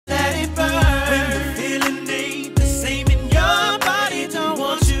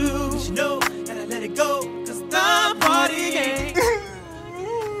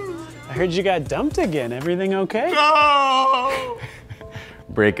heard you got dumped again. Everything okay? No!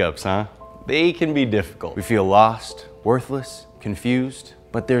 Breakups, huh? They can be difficult. We feel lost, worthless, confused,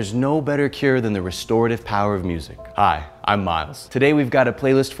 but there's no better cure than the restorative power of music. Hi, I'm Miles. Today we've got a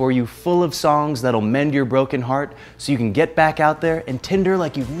playlist for you full of songs that'll mend your broken heart so you can get back out there and Tinder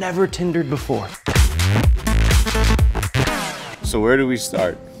like you've never Tindered before. So where do we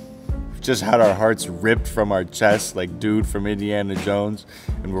start? We've just had our hearts ripped from our chests like dude from Indiana Jones,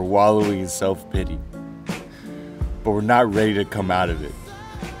 and we're wallowing in self-pity. But we're not ready to come out of it.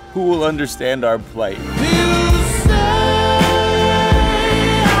 Who will understand our plight?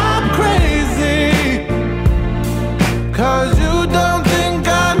 Cause you don't think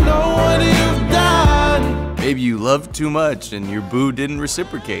I know what you've done. Maybe you loved too much and your boo didn't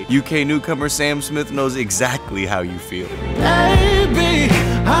reciprocate. UK newcomer Sam Smith knows exactly how you feel. Baby,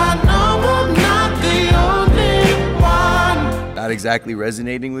 I know I'm not the only one. Not exactly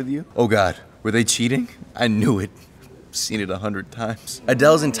resonating with you? Oh God, were they cheating? I knew it. Seen it 100 times.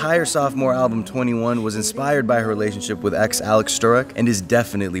 Adele's entire sophomore album, 21, was inspired by her relationship with ex Alex Sturrock and is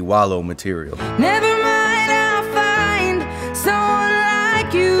definitely wallow material. Never mind, I'll find someone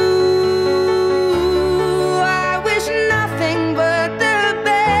like you. I wish nothing but the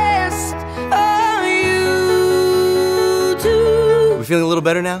best of you too. We feeling a little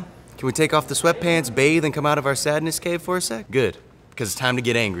better now? Can we take off the sweatpants, bathe, and come out of our sadness cave for a sec? Good, because it's time to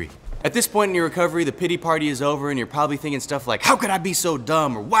get angry. At this point in your recovery, the pity party is over and you're probably thinking stuff like, how could I be so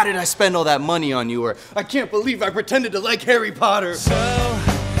dumb? Or why did I spend all that money on you? Or I can't believe I pretended to like Harry Potter. So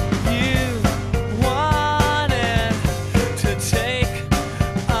you wanted to take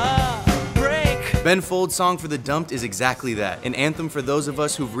a break. Ben Folds' song for the dumped is exactly that. An anthem for those of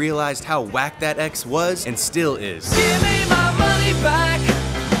us who've realized how whack that ex was and still is. Give me my money back.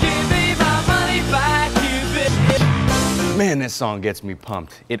 Give me my money back, you bitch. Man, this song gets me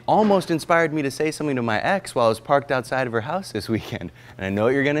pumped. It almost inspired me to say something to my ex while I was parked outside of her house this weekend. And I know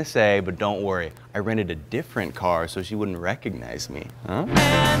what you're gonna say, but don't worry. I rented a different car so she wouldn't recognize me. Huh?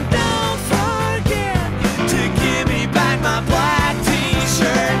 And don't forget to give me back my black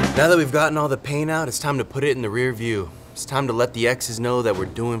t-shirt. Now that we've gotten all the pain out, it's time to put it in the rear view. It's time to let the exes know that we're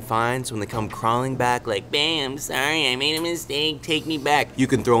doing fine, so when they come crawling back like, "Bam, sorry, I made a mistake, take me back," you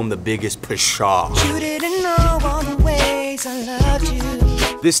can throw them the biggest pshaw. You didn't know all the ways I loved you.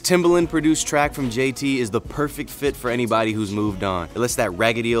 This Timbaland-produced track from JT is the perfect fit for anybody who's moved on. It lets that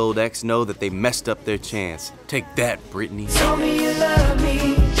raggedy old ex know that they messed up their chance. Take that, Britney. Told me you love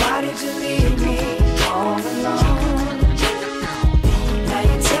me, why did you leave me all alone? Now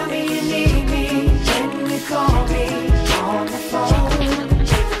you tell me you need me when you call me on the phone.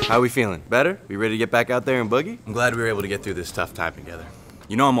 How we feeling? Better? We ready to get back out there and boogie? I'm glad we were able to get through this tough time together.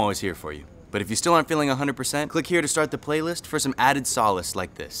 You know I'm always here for you. But if you still aren't feeling 100%, click here to start the playlist for some added solace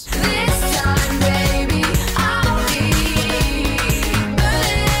like this. This time, baby, I'll be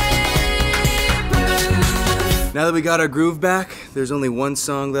bulletproof. Now that we got our groove back, there's only one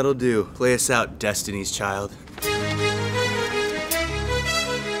song that'll do. Play us out, Destiny's Child.